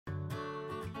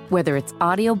Whether it's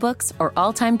audiobooks or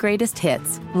all-time greatest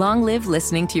hits, long live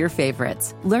listening to your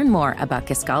favorites. Learn more about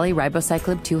Kisqali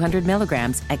Ribociclib 200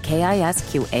 milligrams at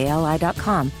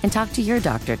KISQALI.com and talk to your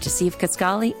doctor to see if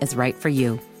Kisqali is right for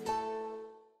you.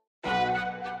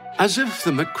 As if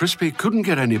the McCrispy couldn't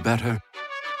get any better,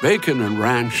 Bacon and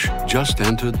Ranch just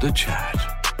entered the chat.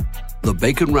 The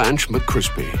Bacon Ranch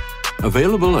McCrispy,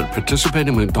 available at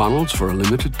participating McDonald's for a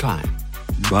limited time.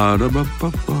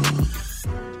 Ba-da-ba-ba-ba.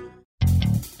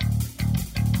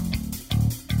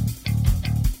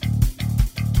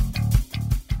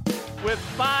 With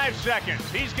 5 seconds,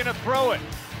 he's going to throw it.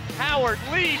 Howard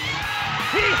leaps.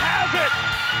 He has it.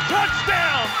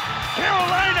 Touchdown.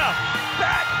 Carolina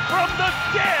back from the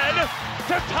dead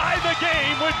to tie the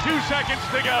game with 2 seconds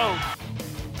to go.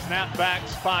 Snap back,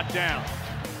 spot down.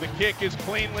 The kick is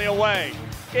cleanly away.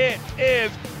 It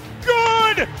is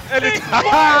good. And it's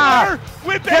Byler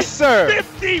with a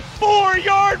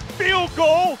 54-yard field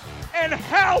goal. And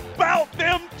how about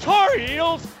them Tar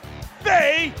Heels?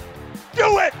 They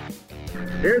do it.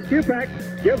 Here's Kupak.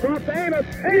 Gives off to Amos.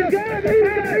 He's got it.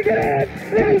 He's got to get it.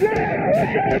 He's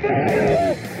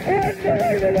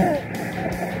unbelievable.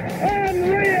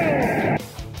 Unreal.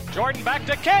 Jordan back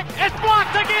to kick. It's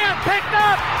blocked again. Picked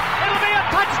up. It'll be a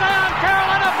touchdown,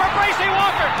 Carolina, for Bracey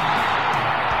Walker.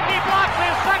 He blocks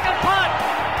his second punt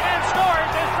and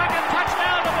scores his second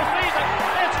touchdown of the season.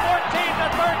 It's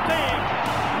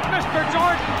 14-13. Mr.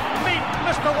 Jordan beat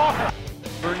Mr. Walker.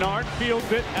 Bernard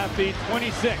fields it at the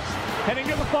 26. Heading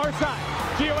to the far side.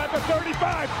 Gio at the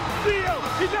 35. Gio,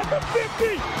 he's at the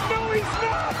 50. No, he's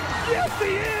not. Yes,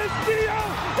 he is. Gio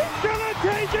is going to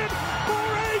take it for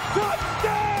a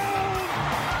touchdown.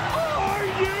 Are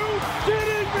you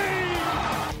kidding me?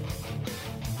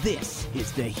 This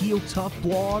is the Heel Tough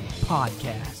Blog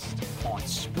Podcast on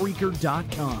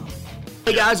Spreaker.com.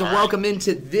 Hey guys, and welcome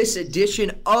into this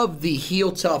edition of the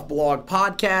Heel Tough Blog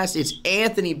Podcast. It's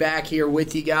Anthony back here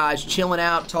with you guys, chilling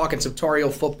out, talking some Tar Heel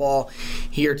football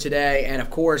here today. And of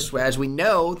course, as we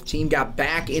know, the team got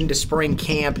back into spring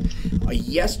camp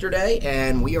yesterday,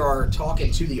 and we are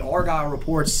talking to the Argyle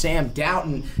Report's Sam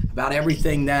Doughton about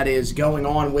everything that is going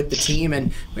on with the team.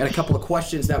 And we had a couple of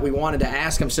questions that we wanted to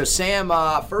ask him. So Sam,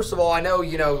 first of all, I know,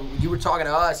 you were talking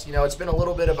to us, it's been a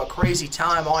little bit of a crazy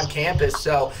time on campus.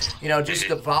 So, just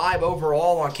the vibe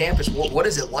overall on campus, what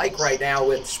is it like right now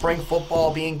with spring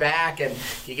football being back, and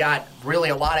you got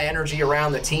really a lot of energy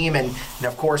around the team, and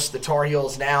of course the Tar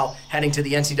Heels now heading to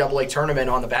the NCAA tournament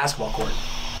on the basketball court?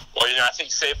 Well, I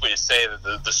think safely to say that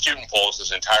the student pulse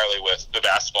is entirely with the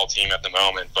basketball team at the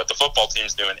moment, but the football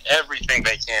team's doing everything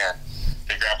they can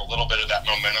to grab a little bit of that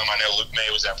momentum. I know Luke May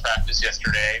was at practice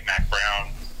yesterday. Mac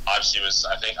Brown obviously was,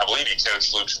 I believe he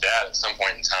coached Luke's dad at some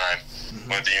point in time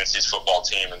with the UNC's football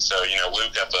team. And so,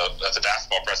 Luke at the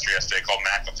basketball presser yesterday called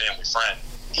Mac a family friend.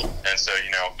 And so,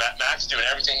 Mac's doing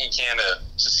everything he can to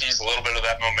seize a little bit of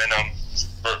that momentum,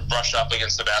 brush up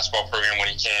against the basketball program when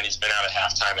he can. He's been out at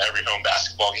halftime every home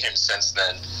basketball game since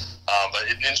then. But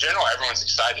in general, everyone's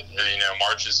excited.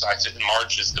 March is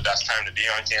the best time to be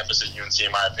on campus at UNC,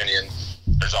 in my opinion.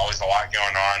 There's always a lot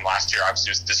going on. Last year,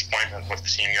 obviously, was a disappointment with the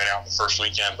team going out the first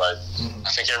weekend, but I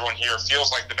think everyone here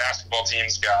feels like the basketball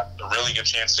team's got a really good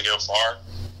chance to go far.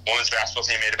 Women's basketball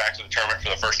team made it back to the tournament for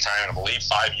the first time in, I believe,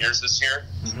 5 years this year.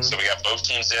 So we got both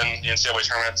teams in the NCAA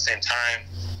tournament at the same time.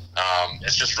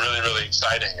 It's just really, really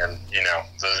exciting. And,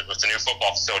 with the new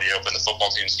football facility open, the football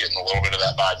team's getting a little bit of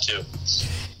that vibe, too.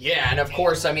 Yeah, and of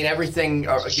course, everything,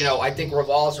 I think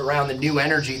revolves around the new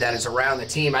energy that is around the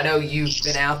team. I know you've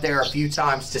been out there a few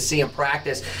times to see them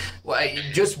practice.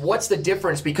 Just what's the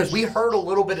difference? Because we heard a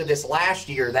little bit of this last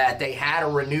year that they had a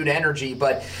renewed energy,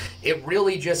 but it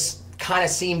really just kind of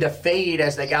seemed to fade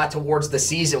as they got towards the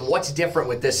season. What's different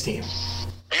with this team?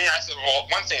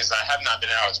 One thing is I have not been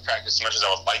out to practice as much as I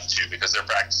would like to because their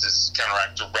practices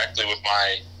counteract directly with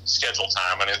my schedule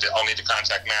time. I'll need to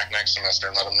contact Mac next semester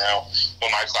and let him know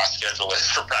what my class schedule is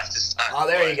for practice time. Oh,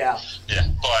 there you go. Yeah,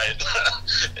 but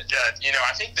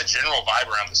I think the general vibe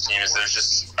around this team is there's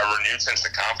just a renewed sense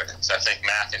of confidence. I think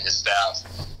Mac and his staff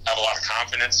have a lot of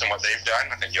confidence in what they've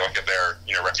done. I think you look at their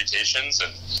reputations,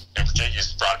 and in particular,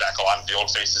 he's brought back a lot of the old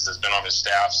faces that's been on his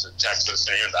staffs at Texas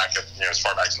and even back at as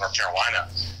far back as North Carolina.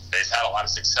 They've had a lot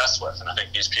of success with, and I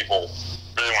think these people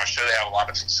really want to show they have a lot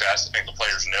of success. I think the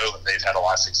players know that they've had a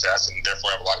lot of success and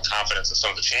therefore have a lot of confidence in some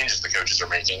of the changes the coaches are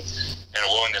making and a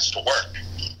willingness to work.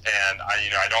 And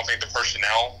I don't think the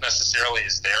personnel necessarily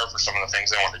is there for some of the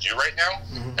things they want to do right now.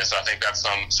 And so I think that's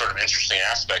some sort of interesting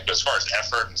aspect. But as far as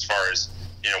effort, as far as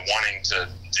wanting to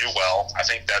do well, I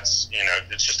think that's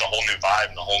it's just a whole new vibe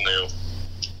and a whole new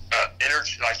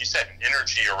energy, like you said,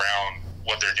 energy around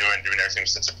what they're doing everything with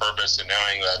sense of purpose, and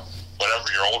knowing that whatever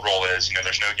your old role is,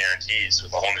 there's no guarantees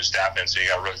with a whole new staff in, so you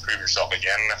got to really prove yourself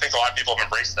again. And I think a lot of people have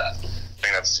embraced that. I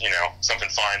think that's, something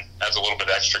fine, adds a little bit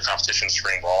of extra competition to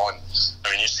spring ball. And,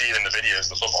 you see it in the videos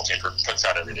the football team puts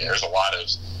out every day. There's a lot of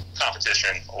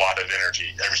competition, a lot of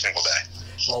energy every single day.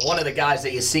 Well, one of the guys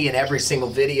that you see in every single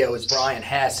video is Brian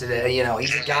Hess. He's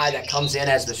a guy that comes in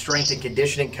as the strength and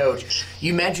conditioning coach.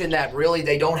 You mentioned that really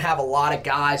they don't have a lot of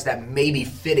guys that maybe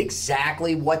fit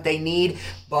exactly what they need.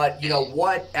 But,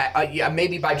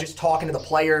 maybe by just talking to the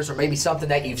players or maybe something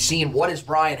that you've seen, what is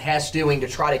Brian Hess doing to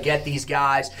try to get these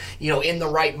guys, in the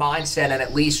right mindset and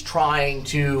at least trying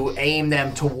to aim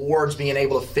them towards being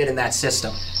able to fit in that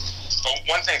system? Well,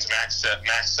 one thing Max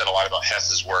said a lot about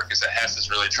Hess's work is that Hess is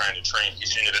really trying to train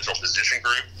each individual position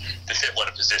group to fit what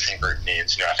a position group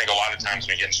needs. I think a lot of times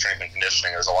when you get in strength and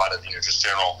conditioning, there's a lot of, just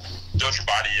general build your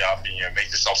body up and,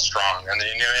 make yourself strong. And,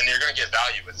 and you're going to get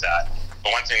value with that.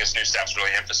 But one thing this new staff's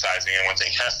really emphasizing, and one thing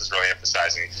Hess is really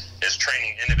emphasizing, is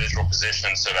training individual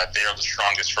positions so that they are the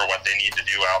strongest for what they need to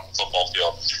do out in the football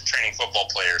field. Training football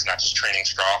players, not just training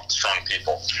strong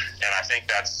people. And I think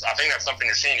that's something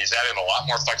you're seeing. He's added a lot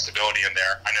more flexibility in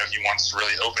there. I know he wants to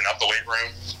really open up the weight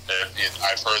room.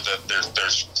 I've heard that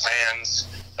there's plans,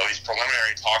 at least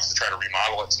preliminary talks, to try to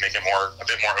remodel it to make it a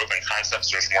bit more open concept,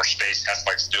 so there's more space. Hess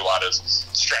likes to do a lot of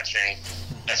stretching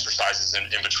exercises in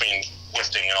between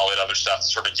lifting and all that other stuff to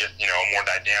sort of get, a more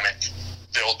dynamic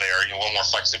build there, a little more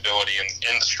flexibility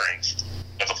in the strength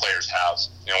that the players have.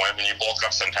 When you bulk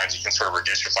up, sometimes you can sort of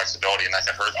reduce your flexibility, and that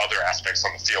can hurt other aspects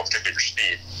on the field, particularly your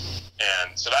speed.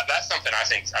 And so that's something I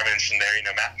think I mentioned there.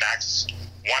 Max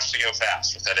wants to go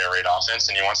fast with that air raid offense,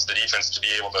 and he wants the defense to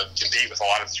be able to compete with a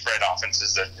lot of the spread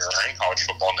offenses that are in college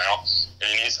football now.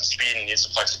 And he needs some speed and he needs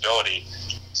some flexibility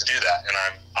to do that. And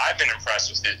I've been impressed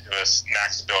with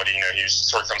Max's ability. He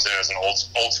sort of comes in as an old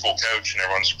school coach, and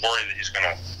everyone's worried that he's going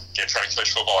to try to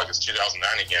coach football like it's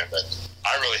 2009 again. But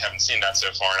I really haven't seen that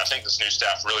so far, and I think this new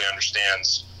staff really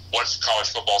understands what college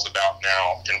football is about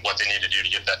now and what they need to do to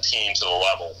get that team to the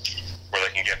level where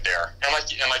they can get there. And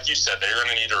like you said, they're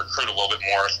going to need to recruit a little bit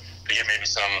more to get maybe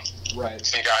some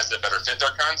guys that better fit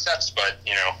their concepts. But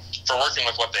for working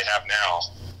with what they have now,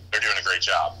 they're doing a great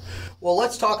job. Well,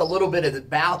 let's talk a little bit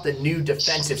about the new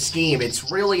defensive scheme.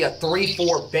 It's really a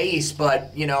 3-4 base,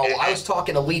 but, I was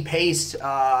talking to Lee Pace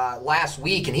last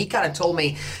week, and he kind of told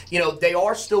me, they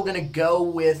are still going to go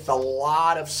with a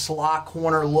lot of slot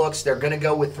corner looks. They're going to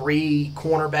go with 3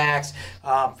 cornerbacks,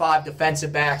 5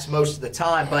 defensive backs most of the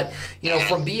time. But,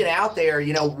 from being out there,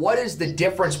 what is the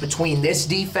difference between this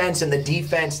defense and the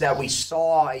defense that we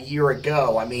saw a year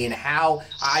ago? I mean,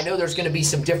 I know there's going to be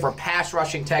some different pass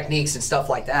rushing techniques and stuff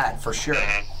like that, for sure.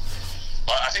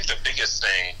 Well, I think the biggest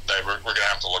thing that we're going to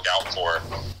have to look out for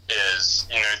is,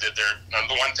 that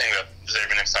the one thing that they've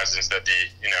been emphasizing is that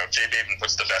Jay Bateman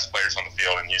puts the best players on the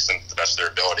field and uses them to the best of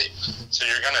their ability. So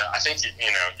you're going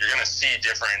to see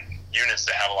different units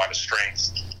that have a lot of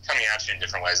strength coming at you in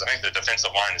different ways. I think the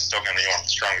defensive line is still going to be one of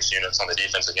the strongest units on the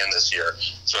defense again this year.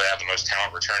 So they have the most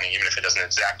talent returning, even if it doesn't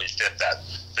exactly fit that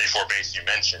 3-4 base you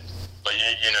mentioned. But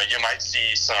you might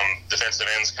see some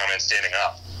defensive ends come in standing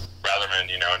up rather than,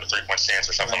 in a 3-point stance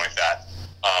or something like that,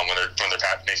 when they're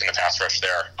making the pass rush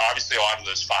there. Obviously, a lot of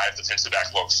those 5 defensive back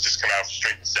looks just come out of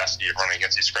straight necessity of running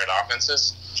against these spread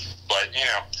offenses. But,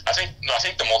 I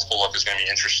think the multiple look is going to be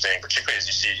interesting, particularly as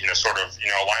you see, a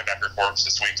linebacker corps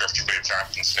this week, particularly with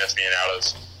Jonathan Smith being out of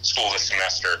school this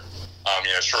semester,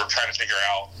 sort of trying to figure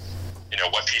out,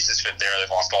 what pieces fit there. They've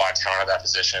lost a lot of talent at that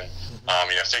position.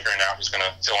 Figuring out who's going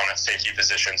to fill in at safety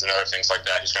positions and other things like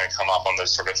that, who's going to come up on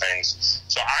those sort of things.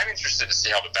 So I'm interested to see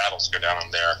how the battles go down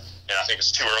in there. And I think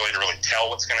it's too early to really tell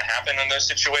what's going to happen in those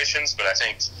situations, but I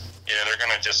think they're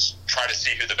going to just try to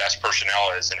see who the best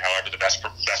personnel is, and however the best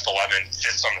 11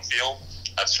 fits on the field,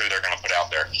 that's who they're going to put out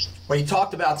there. Well, you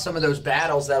talked about some of those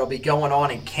battles that'll be going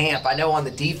on in camp. I know on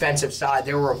the defensive side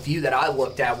there were a few that I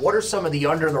looked at. What are some of the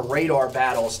under-the-radar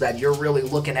battles that you're really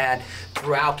looking at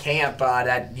throughout camp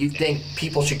that you think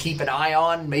people should keep an eye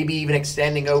on, maybe even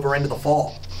extending over into the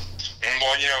fall?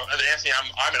 Well, Anthony,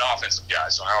 I'm an offensive guy,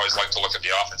 so I always like to look at the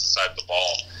offensive side of the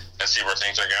ball and see where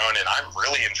things are going. And I'm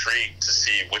really intrigued to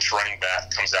see which running back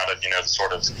comes out of, the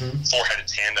sort of four-headed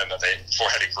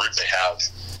group they have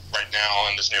right now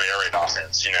in this new air raid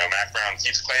offense. Mac Brown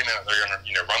keeps claiming that they're going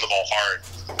to, run the ball hard,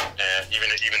 and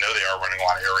even though they are running a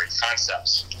lot of air raid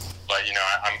concepts. But,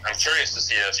 I'm curious to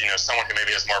see if, someone who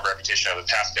maybe has more of a reputation of the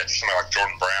pass catcher, somebody like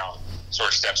Jordan Brown,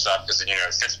 sort of steps up because, it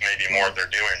fits maybe more of what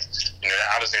they're doing.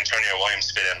 How does Antonio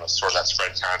Williams fit in with sort of that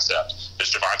spread concept?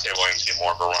 Does Javonte Williams get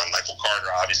more of a run? Michael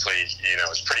Carter, obviously,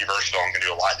 is pretty versatile and can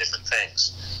do a lot of different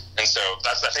things. And so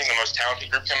that's, I think, the most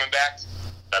talented group coming back.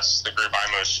 That's the group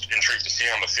I'm most intrigued to see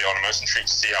on the field. I'm most intrigued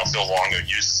to see how Phil Longo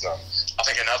uses them. I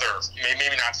think another,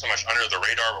 maybe not so much under the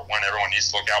radar, but one everyone needs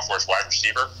to look out for is wide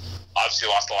receiver. Obviously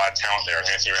lost a lot of talent there.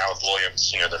 Anthony Williams,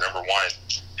 the number one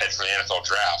head for the NFL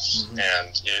draft.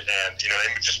 And they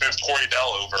just moved Corey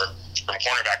Dell over from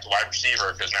cornerback to wide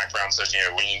receiver because Mac Brown says,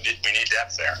 we need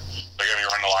depth there. They're going to be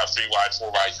running a lot of 3-wide,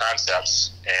 4-wide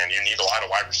concepts, and you need a lot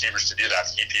of wide receivers to do that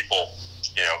to keep people,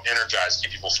 energized,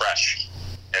 keep people fresh.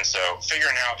 And so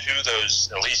figuring out who those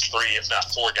at least 3, if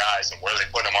not 4 guys, and where they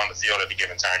put them on the field at a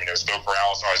given time. Bo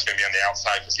Corral's always going to be on the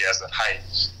outside because he has that height.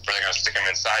 Or they're going to stick him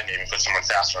inside, maybe put someone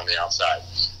faster on the outside.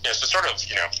 So sort of,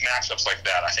 matchups like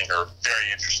that I think are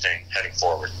very interesting heading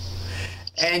forward.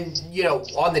 And,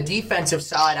 on the defensive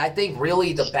side, I think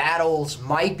really the battles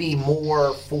might be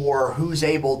more for who's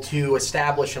able to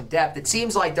establish some depth. It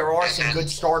seems like there are some good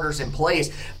starters in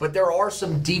place, but there are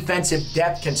some defensive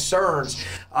depth concerns.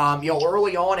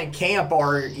 Early on in camp,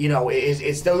 are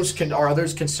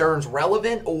those concerns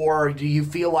relevant, or do you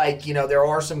feel like, there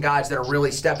are some guys that are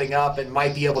really stepping up and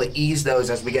might be able to ease those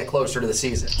as we get closer to the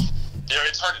season?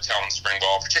 It's hard to tell in spring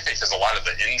ball, particularly because a lot of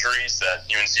the injuries that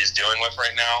UNC is dealing with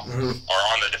right now are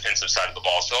on the defensive side of the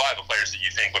ball. So a lot of the players that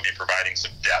you think would be providing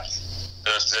some depth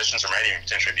to those positions or might even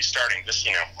potentially be starting just,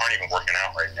 aren't even working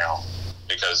out right now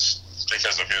because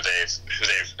of who they've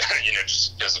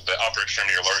just because of the upper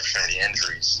extremity or lower extremity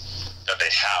injuries that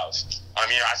they have. I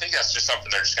think that's just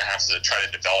something they're just going to have to try to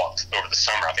develop over the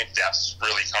summer. I think depth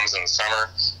really comes in the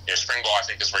summer. Spring ball, I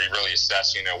think, is where you really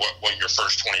assess, what your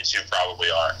first 22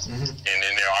 probably are. And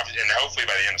hopefully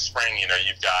by the end of spring,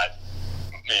 you've got,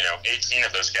 18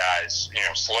 of those guys,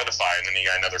 solidify, and then you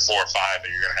got another 4 or 5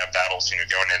 that you're going to have battles,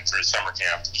 going in through summer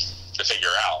camp to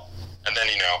figure out. And then,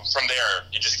 from there,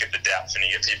 you just get the depth and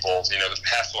you get people, that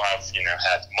have to have,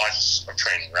 had months of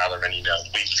training rather than,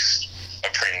 weeks of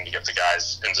training to get the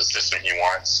guys into the system he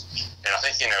wants. And I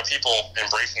think, people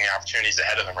embracing the opportunities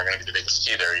ahead of them are going to be the biggest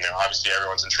key there. Obviously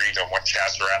everyone's intrigued on what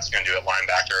Chaz Surratt's going to do at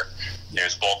linebacker.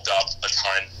 He's bulked up a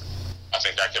ton. I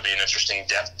think that could be an interesting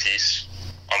depth piece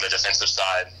on the defensive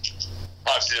side.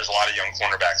 Obviously there's a lot of young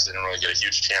cornerbacks that didn't really get a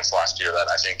huge chance last year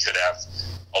that I think could have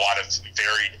a lot of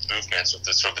varied movements with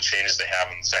the sort of the changes they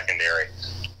have in the secondary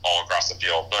all across the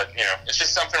field. But, it's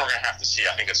just something we're going to have to see.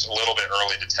 I think it's a little bit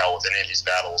early to tell with any of these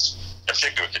battles,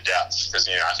 particularly with the depth, because,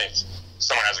 I think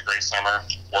someone has a great summer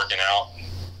working out,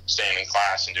 staying in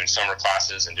class and doing summer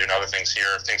classes and doing other things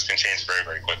here. Things can change very,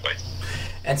 very quickly.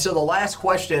 And so the last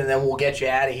question, and then we'll get you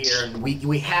out of here. And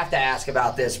we have to ask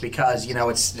about this because,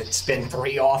 it's been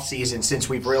 3 off seasons since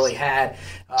we've really had,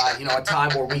 a time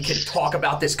where we could talk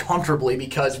about this comfortably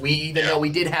because even though we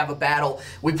did have a battle,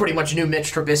 we pretty much knew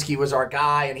Mitch Trubisky was our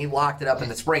guy and he locked it up in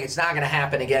the spring. It's not going to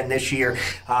happen again this year.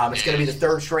 It's going to be the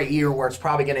 3rd straight year where it's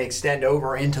probably going to extend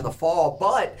over into the fall.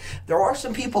 But there are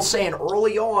some people saying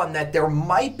early on that there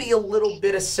might be a little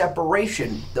bit of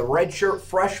separation. The redshirt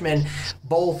freshmen,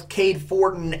 both Cade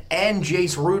Fortin and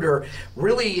Jace Ruder,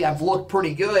 really have looked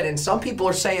pretty good. And some people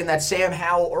are saying that Sam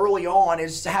Howell early on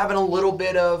is having a little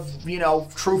bit of,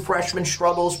 true freshman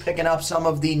struggles, picking up some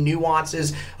of the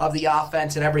nuances of the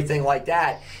offense and everything like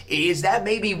that. Is that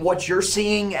maybe what you're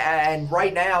seeing? And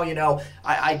right now,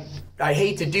 I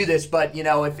hate to do this, but,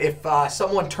 if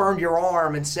someone turned your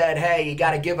arm and said, hey, you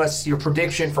got to give us your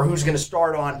prediction for who's going to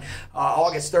start on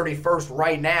August 31st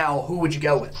right now, who would you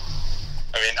go with?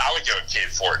 I would go with Cade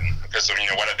Fortin because,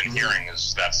 what I've been hearing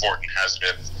is that Fortin has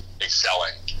been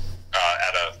excelling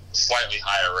at a slightly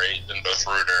higher rate than both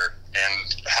Ruder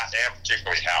and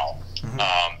particularly Howell.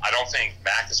 I don't think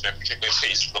Mac has been particularly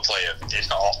pleased with the play of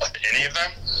any of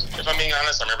them. If I'm being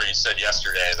honest, I remember he said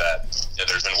yesterday that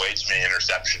there's been way too many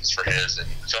interceptions for his and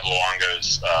Phil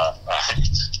Longo's,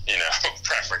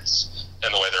 preference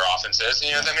in the way their offense is.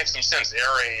 And, that makes some sense.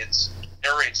 Air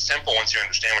raid's simple once you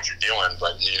understand what you're doing,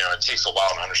 but it takes a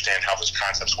while to understand how those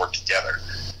concepts work together.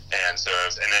 And so,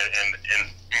 and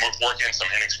working some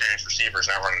inexperienced receivers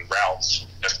not running routes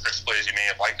as crisply as you may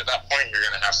have liked at that point, you're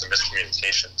going to have some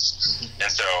miscommunications.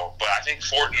 And so, but I think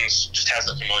Fortin's just has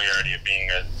the familiarity of being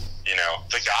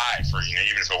the guy for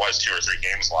even if it was 2 or 3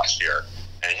 games last year,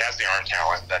 and he has the arm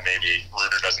talent that maybe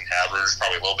Ruder doesn't have. Ruder's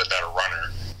probably a little bit better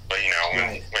runner, but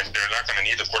when they're not going to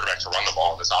need the quarterback to run the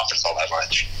ball in this offense all that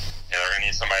much. They're going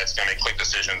to need somebody that's going to make quick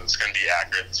decisions, that's going to be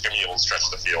accurate, that's going to be able to stretch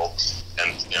the field.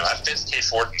 And, that fits Cade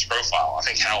Fortin's profile. I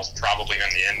think Howell's probably in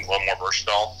the end a little more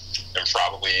versatile and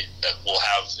probably will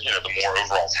have, the more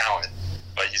overall talent.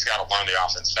 But he's got to learn the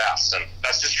offense fast. And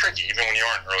that's just tricky, even when you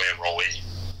aren't early enrollee.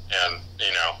 And,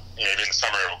 maybe in the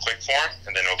summer it'll click for him,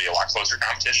 and then it'll be a lot closer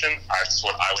competition. That's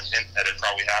what I would hint at it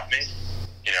probably happening.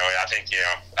 I think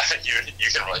you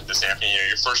can relate to this, Anthony.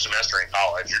 Your first semester in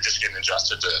college, you're just getting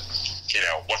adjusted to,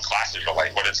 what classes are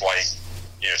like, what it's like,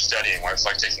 studying, what it's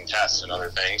like taking tests and other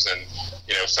things. And,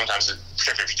 sometimes,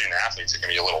 particularly for student athletes, it can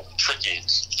be a little tricky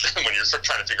when you're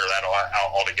trying to figure that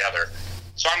out all together.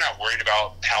 So I'm not worried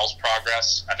about Hal's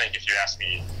progress. I think if you ask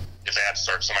me if they had to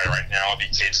start somebody right now, it'd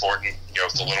be Cade Fortin,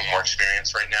 with a little more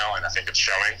experience right now, and I think it's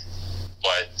showing.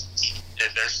 But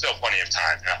there's still plenty of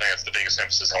time, and I think that's the biggest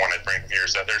emphasis I want to bring here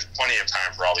is that there's plenty of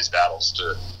time for all these battles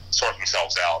to sort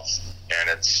themselves out, and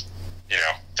it's,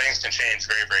 things can change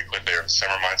very, very quickly over the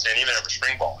summer months and even over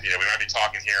spring ball. We might be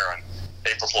talking here on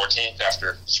April 14th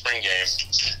after the spring game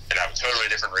and have a totally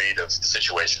different read of the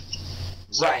situation.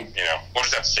 So, right. We'll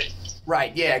just have to see.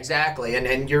 Right, yeah, exactly,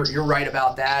 and you're right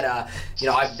about that.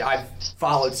 I've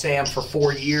followed Sam for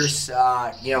 4 years,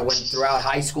 went throughout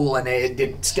high school, and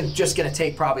it's just going to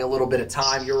take probably a little bit of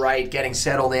time. You're right, getting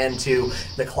settled into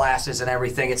the classes and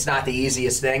everything. It's not the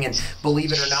easiest thing, and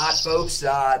believe it or not, folks, the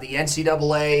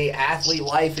NCAA athlete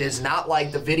life is not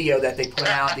like the video that they put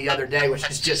out the other day, which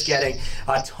is just getting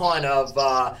a ton of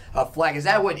flag. Is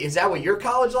that what your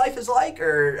college life is like,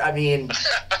 or I mean?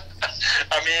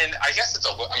 I guess it's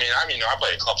I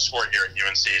play a club sport here at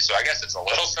UNC, so I guess it's a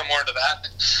little similar to that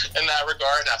in that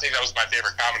regard. I think that was my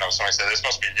favorite comment. Somebody said this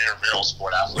must be an intramural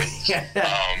sport athlete.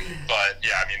 But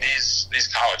yeah, these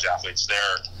college athletes,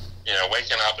 they're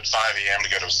waking up at 5 a.m. to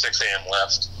go to a 6 a.m.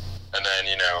 lift, and then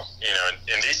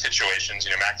in these situations,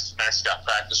 Max got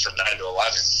practice from 9 to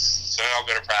 11, so then they'll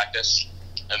go to practice,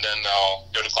 and then they'll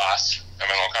go to class, and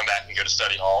then they'll come back and go to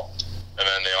study hall. And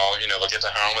then they'll get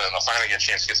to home, and then they'll finally get a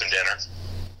chance to get some dinner.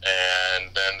 And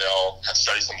then they'll have to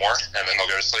study some more, and then they'll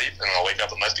go to sleep, and then they'll wake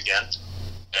up and lift again,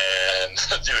 and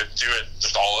do it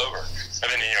just all over.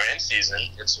 And then, in season,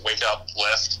 it's wake up,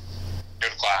 lift, go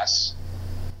to class,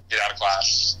 get out of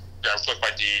class, grab a quick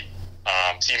bite to eat,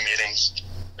 team meetings,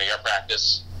 then you got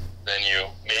practice, then you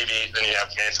have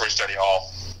mandatory study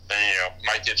hall, then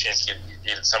might get a chance to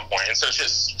eat at some point. And so it's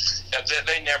just,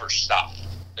 they never stop.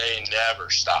 They never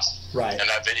stop. Right. And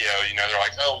that video, they're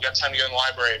like, oh, we got time to go in the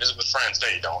library, visit with friends. No,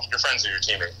 you don't. Your friends are your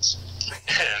teammates.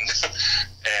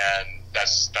 and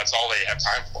that's all they have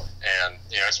time for. And,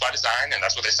 it's by design, and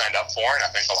that's what they signed up for. And I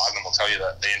think a lot of them will tell you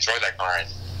that they enjoy that grind.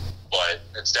 But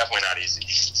it's definitely not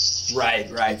easy.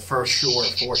 Right, for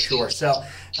sure. So,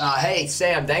 hey,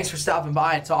 Sam, thanks for stopping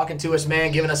by and talking to us,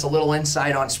 man, giving us a little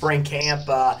insight on spring camp.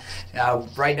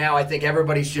 Right now, I think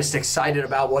everybody's just excited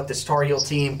about what this Tar Heel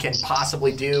team can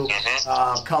possibly do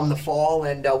come the fall,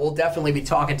 and we'll definitely be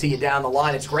talking to you down the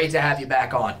line. It's great to have you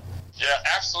back on. Yeah,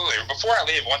 absolutely. Before I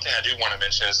leave, one thing I do want to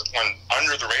mention is one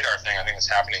under-the-radar thing I think is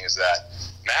happening is that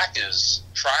Mac is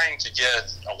trying to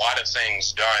get a lot of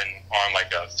things done on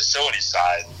like a facility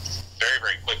side very,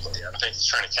 very quickly. I think he's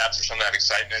trying to capture some of that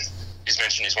excitement. He's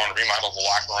mentioned he's wanting to remodel the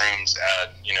locker rooms,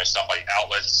 add stuff like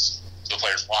outlets to the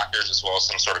players' lockers, as well as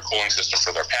some sort of cooling system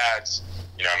for their pads.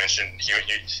 I mentioned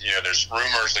there's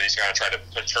rumors that he's going to try to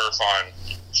put turf on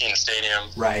Keene Stadium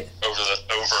over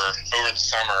the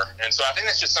summer, and so I think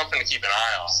that's just something to keep an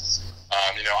eye on.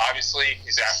 Obviously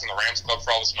he's asking the Rams Club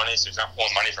for all this money, so he's not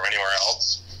pulling money from anywhere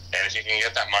else. And if you can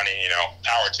get that money,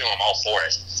 power to him, all for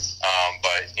it.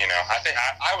 But I think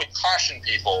I would caution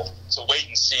people to wait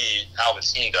and see how the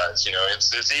team does.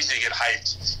 It's easy to get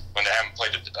hyped when they haven't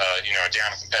played a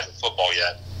down of competitive football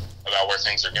yet about where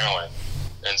things are going.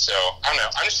 And so, I don't know,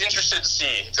 I'm just interested to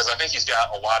see, because I think he's got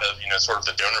a lot of, sort of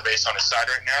the donor base on his side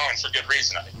right now, and for good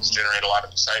reason. I think he's generated a lot of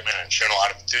excitement and shown a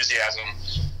lot of enthusiasm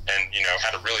and,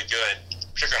 had a really good,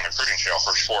 particularly on the recruiting trail,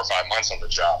 first 4 or 5 months on the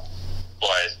job.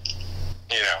 But,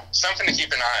 something to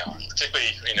keep an eye on,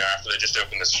 particularly, after they just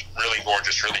opened this really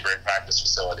gorgeous, really great practice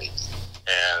facility.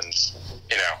 And,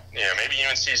 maybe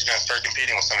UNC is going to start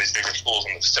competing with some of these bigger schools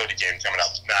in the facility game coming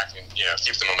up back and,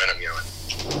 keep the momentum going.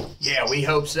 Yeah, we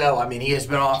hope so. I mean, he has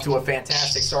been off to a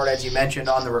fantastic start, as you mentioned,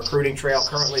 on the recruiting trail.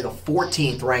 Currently the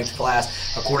 14th ranked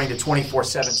class, according to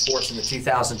 24/7 Sports in the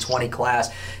 2020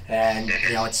 class. And,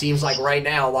 it seems like right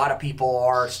now a lot of people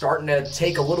are starting to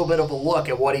take a little bit of a look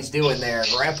at what he's doing there.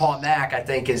 Grandpa Mac, I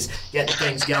think, is getting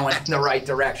things going in the right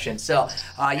direction. So,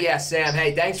 yeah, Sam,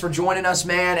 hey, thanks for joining us,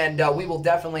 man, and we will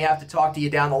definitely have to talk to you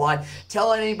down the line.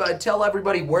 Tell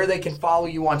everybody where they can follow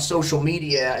you on social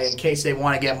media in case they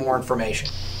want to get more information.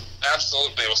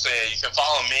 Absolutely. We'll say you can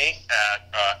follow me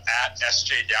at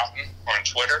SJ Doughton on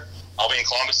Twitter. I'll be in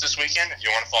Columbus this weekend. If you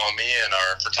want to follow me and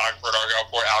our photographer at Argyle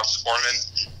Port, Alex Foreman,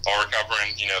 while we're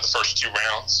covering, the first 2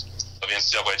 rounds of the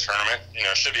NCAA tournament. It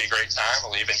should be a great time.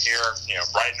 We're leaving here,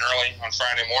 bright and early on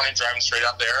Friday morning, driving straight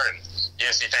up there. And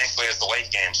UNC, thankfully, is the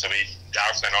late game, so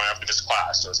Alex and I don't have to miss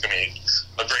class. So it's going to be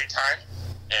a great time.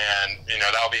 and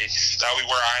that'll be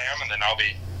where I am, and then I'll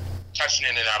be catching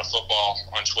in and out of football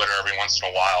on Twitter every once in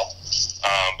a while.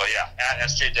 But yeah, at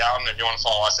SJ Doughton. If you want to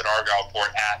follow us at Argyle Report,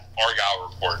 at Argyle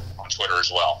Report on Twitter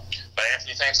as well. But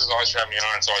Anthony, thanks as always for having me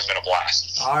on. It's always been a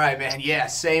blast. All right, man. Yeah,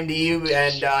 same to you.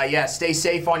 And stay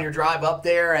safe on your drive up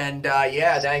there. And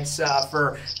thanks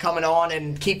for coming on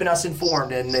and keeping us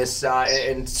informed in this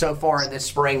and so far in this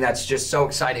spring. That's just so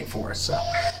exciting for us. So.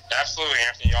 Absolutely,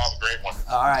 Anthony. Y'all have a great one.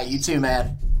 All right, you too,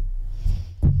 man.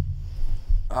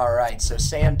 All right, so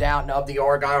Sam Doughton of the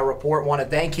Argyle Report. Want to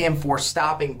thank him for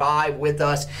stopping by with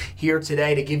us here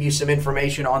today to give you some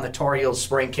information on the Tar Heels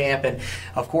spring camp. And,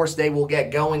 of course, they will get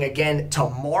going again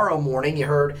tomorrow morning. You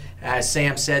heard, as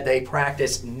Sam said, they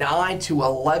practice 9 to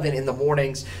 11 in the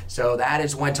mornings. So that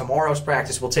is when tomorrow's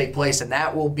practice will take place, and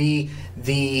that will be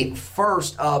the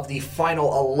first of the final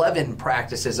 11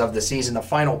 practices of the season. The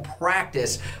final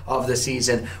practice of the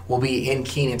season will be in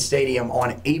Kenan Stadium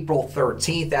on April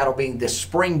 13th. That'll be the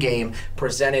spring game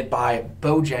presented by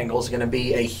Bojangles. Going to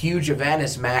be a huge event,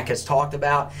 as Mac has talked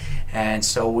about, and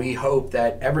so we hope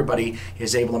that everybody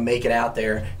is able to make it out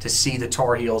there to see the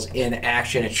Tar Heels in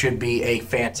action. It should be a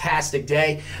fantastic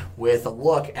day with a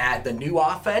look at the new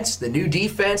offense, the new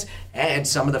defense, and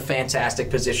some of the fantastic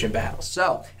position battles.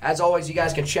 So, as always, you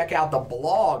guys can check out the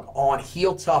blog on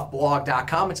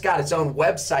HeelToughBlog.com. It's got its own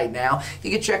website now.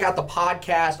 You can check out the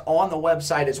podcast on the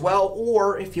website as well,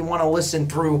 or if you want to listen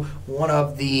through one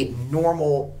of the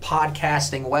normal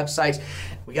podcasting websites,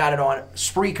 we got it on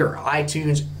Spreaker,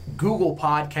 iTunes, Google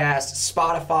Podcasts,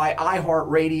 Spotify,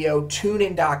 iHeartRadio,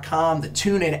 TuneIn.com, the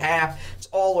TuneIn app. It's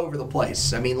all over the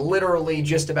place. I mean, literally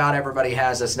just about everybody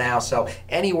has us now. So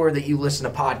anywhere that you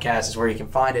listen to podcasts is where you can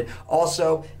find it.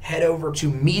 Also, head over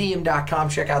to Medium.com.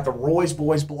 Check out the Roy's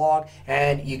Boys blog,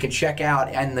 and you can check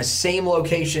out in the same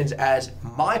locations as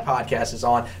my podcast is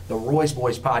on, the Roy's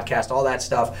Boys podcast. All that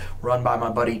stuff run by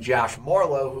my buddy Josh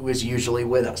Marlowe, who is usually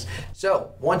with us.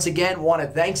 So once again, want to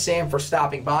thank Sam for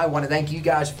stopping by. Want to thank you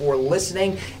guys for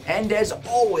listening. And as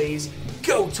always,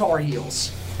 go Tar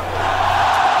Heels.